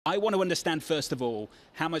I want to understand, first of all,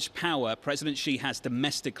 how much power President Xi has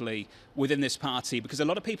domestically within this party, because a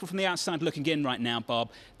lot of people from the outside looking in right now, Bob,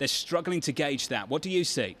 they're struggling to gauge that. What do you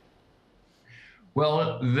see?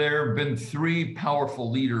 Well, there have been three powerful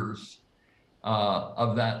leaders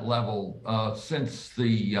of that level since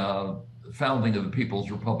the founding of the People's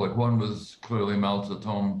Republic. One was clearly Mao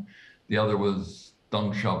Zedong, the other was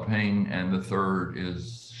Deng Xiaoping, and the third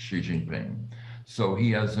is Xi Jinping. So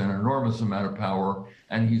he has an enormous amount of power,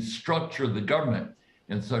 and he's structured the government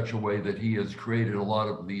in such a way that he has created a lot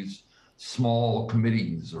of these small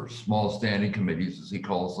committees, or small standing committees, as he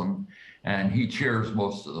calls them, and he chairs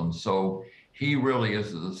most of them. So he really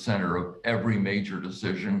is at the center of every major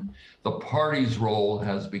decision. The party's role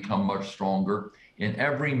has become much stronger. In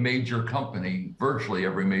every major company, virtually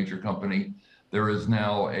every major company, there is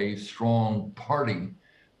now a strong party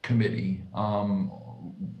committee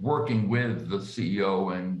working with the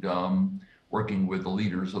CEO and working with the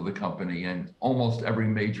leaders of the company. And almost every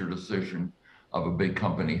major decision of a big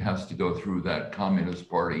company has to go through that Communist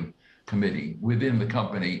Party committee within the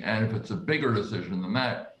company. And if it's a bigger decision than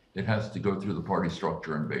that, it has to go through the party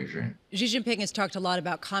structure in Beijing. Xi Jinping has talked a lot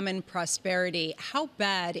about common prosperity. How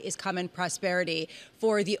bad is common prosperity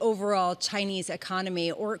for the overall Chinese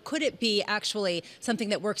economy? Or could it be actually something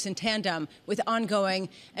that works in tandem with ongoing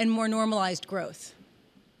and more normalized growth?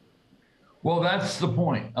 Well, that's the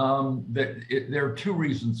point. There are two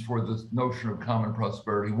reasons for this notion of common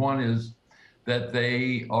prosperity. One is that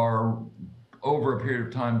they are, over a period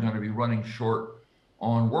of time, going to be running short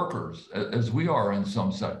on workers, as we are in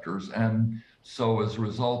some sectors. And so as a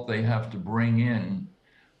result, they have to bring in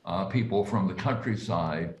people from the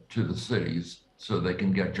countryside to the cities so they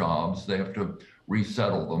can get jobs. They have to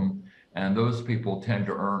resettle them. And those people tend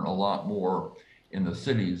to earn a lot more in the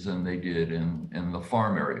cities than they did in the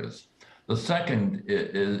farm areas. The second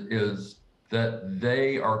is that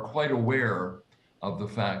they are quite aware of the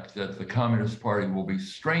fact that the Communist Party will be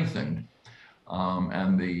strengthened,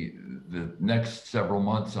 and the next several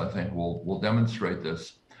months, I think, will demonstrate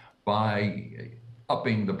this by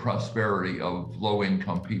upping the prosperity of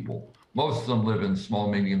low-income people. Most of them live in small,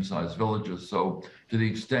 medium-sized villages, so to the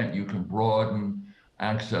extent you can broaden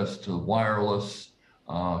access to wireless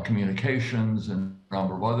communications and a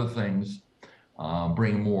number of other things,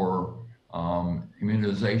 bring more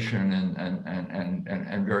immunization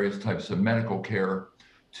and various types of medical care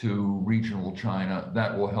to regional China,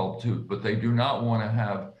 that will help too. But they do not want to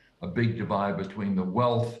have a big divide between the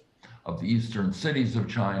wealth of the eastern cities of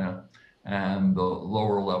China and the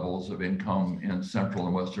lower levels of income in central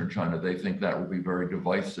and western China. They think that will be very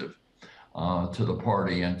divisive to the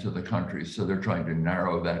party and to the country. So they're trying to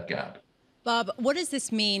narrow that gap. Bob, what does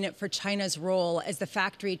this mean for China's role as the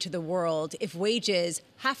factory to the world if wages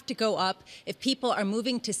have to go up, if people are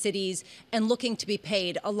moving to cities and looking to be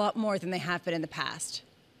paid a lot more than they have been in the past?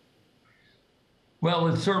 Well,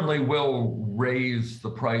 it certainly will raise the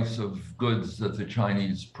price of goods that the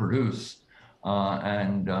Chinese produce,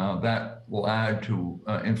 and that will add to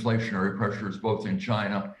inflationary pressures both in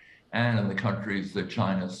China and in the countries that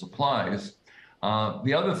China supplies.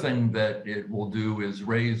 The other thing that it will do is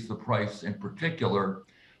raise the price, in particular,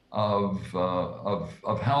 of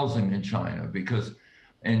housing in China, because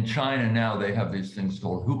in China now they have these things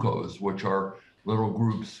called hukou, which are little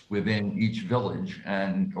groups within each village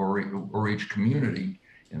or each community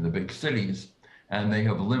in the big cities, and they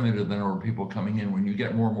have limited the number of people coming in. When you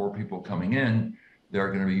get more and more people coming in, they're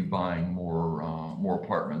going to be buying more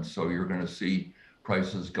apartments. So you're going to see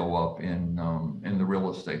prices go up in the real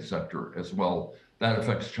estate sector as well. That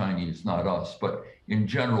affects Chinese, not us. But in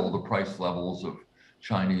general, the price levels of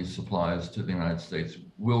Chinese supplies to the United States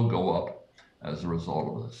will go up as a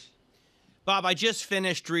result of this. Bob, I just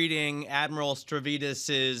finished reading Admiral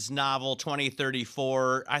Stavridis's novel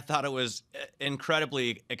 2034. I thought it was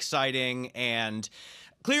incredibly exciting, and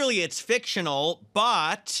clearly it's fictional,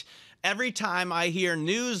 but every time I hear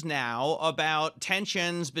news now about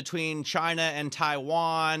tensions between China and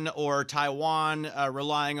Taiwan, or Taiwan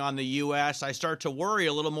relying on the U.S., I start to worry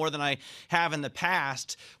a little more than I have in the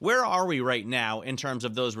past. Where are we right now in terms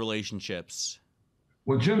of those relationships?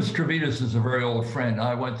 Well, Jim Stavridis is a very old friend.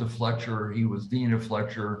 I went to Fletcher. He was dean of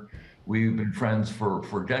Fletcher. We've been friends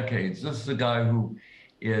for decades. This is a guy who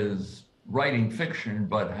is writing fiction,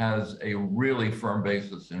 but has a really firm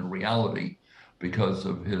basis in reality because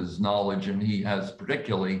of his knowledge, and he has,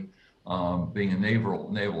 particularly being a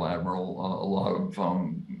naval admiral, a lot of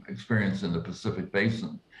experience in the Pacific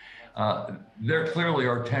Basin. There clearly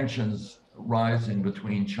are tensions rising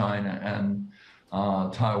between China and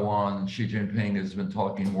Taiwan. Xi Jinping has been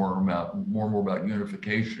talking more and more about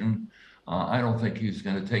unification. I don't think he's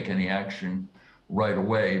going to take any action right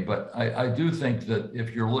away. But I do think that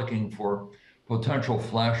if you're looking for potential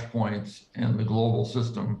flashpoints in the global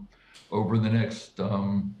system over the next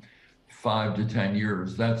 5 to 10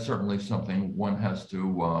 years, that's certainly something one has to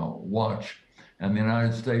watch. And the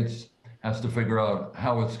United States has to figure out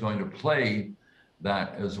how it's going to play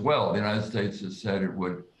that as well. The United States has said it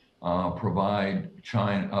would provide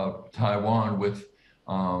Taiwan with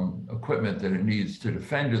equipment that it needs to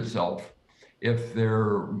defend itself if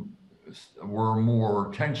there were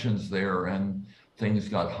more tensions there and things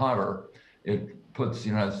got hotter. It puts the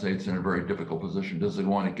United States in a very difficult position. Does it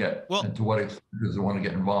want to get, and to what extent does it want to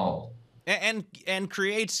get involved? And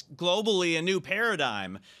creates globally a new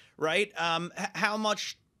paradigm, right? How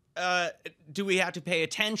much do we have to pay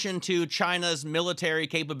attention to China's military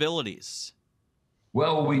capabilities?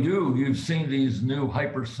 Well, we do. You've seen these new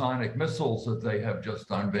hypersonic missiles that they have just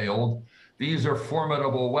unveiled. These are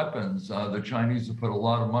formidable weapons. The Chinese have put a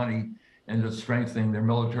lot of money into strengthening their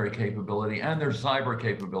military capability and their cyber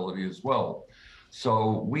capability as well.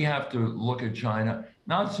 So we have to look at China,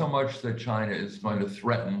 not so much that China is going to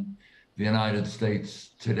threaten the United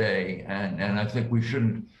States today, and I think we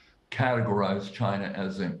shouldn't categorize China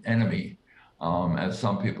as an enemy, as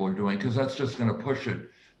some people are doing, because that's just going to push it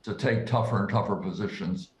to take tougher and tougher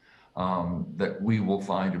positions that we will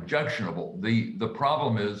find objectionable. The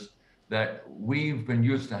problem is that we've been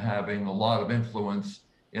used to having a lot of influence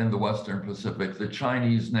in the Western Pacific. The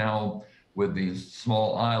Chinese now, with these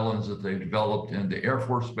small islands that they've developed into Air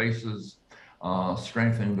Force bases,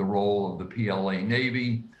 strengthening the role of the PLA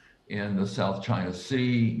Navy in the South China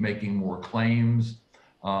Sea, making more claims.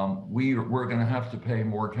 We're going to have to pay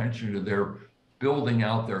more attention to their building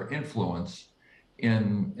out their influence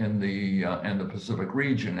in the Pacific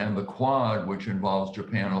region, and the Quad, which involves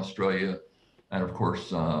Japan, Australia, and of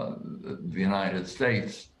course the United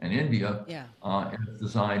States and India, is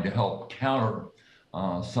designed to help counter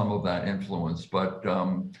some of that influence. But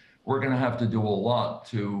we're going to have to do a lot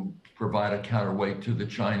to provide a counterweight to the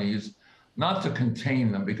Chinese, not to contain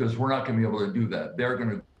them, because we're not going to be able to do that. They're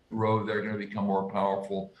going to grow, they're going to become more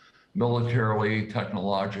powerful militarily,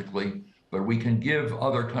 technologically, but we can give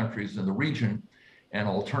other countries in the region an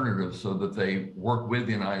alternative so that they work with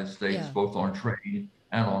the United States, both on trade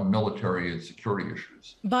and on military and security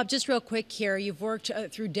issues. Bob, just real quick here, you've worked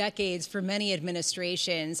through decades for many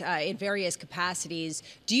administrations in various capacities.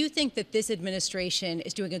 Do you think that this administration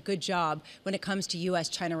is doing a good job when it comes to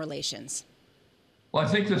U.S.-China relations? Well, I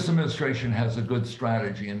think this administration has a good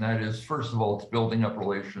strategy, and that is, first of all, it's building up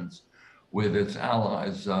relations with its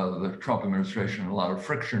allies. The Trump administration had a lot of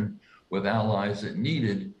friction with allies it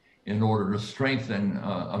needed in order to strengthen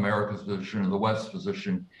America's position and the West's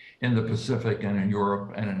position in the Pacific and in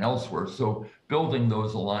Europe and in elsewhere. So building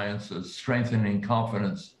those alliances, strengthening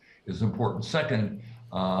confidence is important. Second,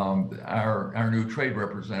 our new trade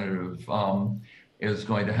representative is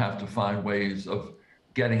going to have to find ways of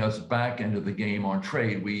getting us back into the game on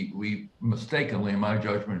trade. We mistakenly, in my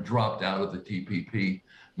judgment, dropped out of the TPP.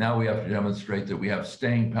 Now we have to demonstrate that we have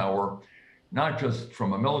staying power, not just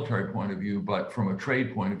from a military point of view, but from a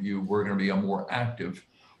trade point of view. We're going to be a more active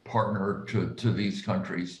partner to these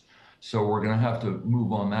countries. So we're going to have to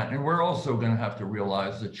move on that. And we're also going to have to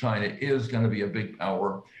realize that China is going to be a big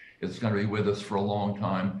power. It's going to be with us for a long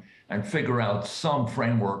time, and figure out some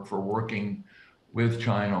framework for working with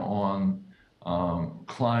China on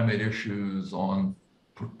climate issues, on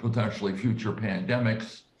potentially future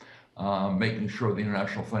pandemics, making sure the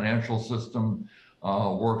international financial system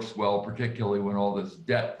works well, particularly when all this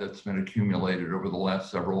debt that's been accumulated over the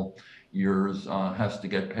last several years has to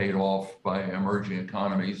get paid off by emerging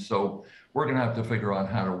economies. So we're going to have to figure out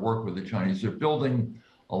how to work with the Chinese. They're building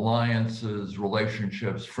alliances,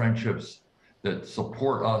 relationships, friendships that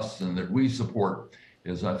support us and that we support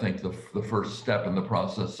is, I think, the first step in the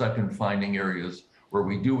process. Second, finding areas where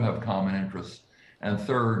we do have common interests. And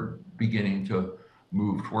third, beginning to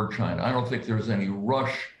move toward China. I don't think there's any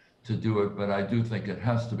rush to do it, but I do think it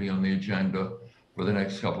has to be on the agenda for the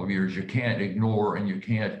next couple of years. You can't ignore, and you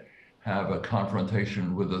can't have a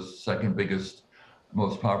confrontation with the second biggest,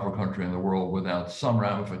 most powerful country in the world without some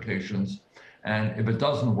ramifications. And if it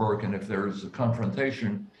doesn't work, and if there's a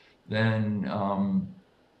confrontation, then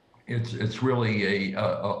it's really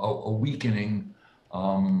a weakening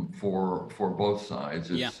for both sides.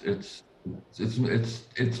 It's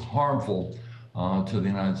harmful to the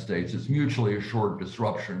United States. It's mutually assured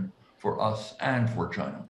disruption for us and for China.